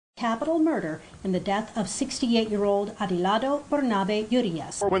capital murder in the death of 68-year-old Adelado Bernabe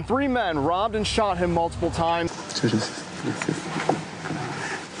Urias. When 3 men robbed and shot him multiple times.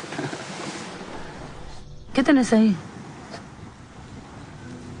 ¿Qué tenés ahí?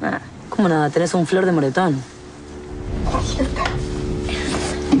 Ah, ¿cómo nada? Tenés un flor de moretón.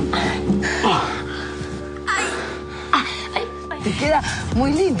 Te queda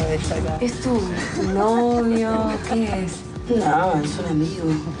muy lindo esto acá. ¿Es tu novio? ¿Qué es? No, es un amigo.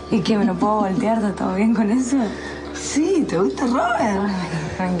 ¿Y qué, me lo puedo voltear? ¿Está todo bien con eso? Sí, ¿te gusta Robert?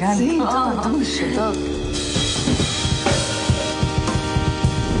 Me encanta. Sí, todo tuyo, todo.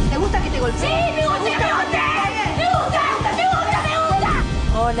 ¿Te gusta que te golpee? ¡Sí, me gusta que me golpee! ¡Me gusta!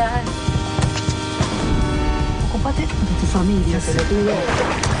 Hola. Ocúpate de tu familia, se lo pido.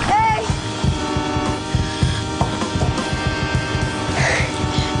 ¡Ey!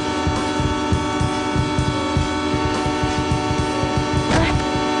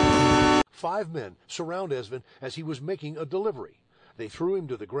 Five men surround Esvin as he was making a delivery. They threw him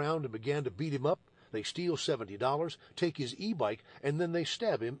to the ground and began to beat him up. They steal $70, take his e-bike, and then they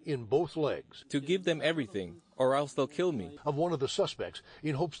stab him in both legs. To give them everything, or else they'll kill me. Of one of the suspects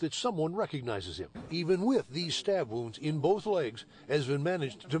in hopes that someone recognizes him. Even with these stab wounds in both legs, Esvin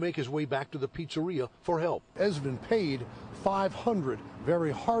managed to make his way back to the pizzeria for help. Esvin paid $500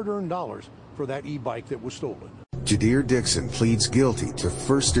 very hard-earned dollars for that e-bike that was stolen. Jadir Dixon pleads guilty to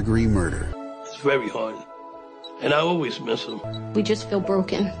first-degree murder. It's very hard, and I always miss him. We just feel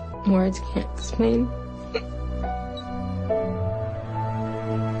broken. Words can't explain.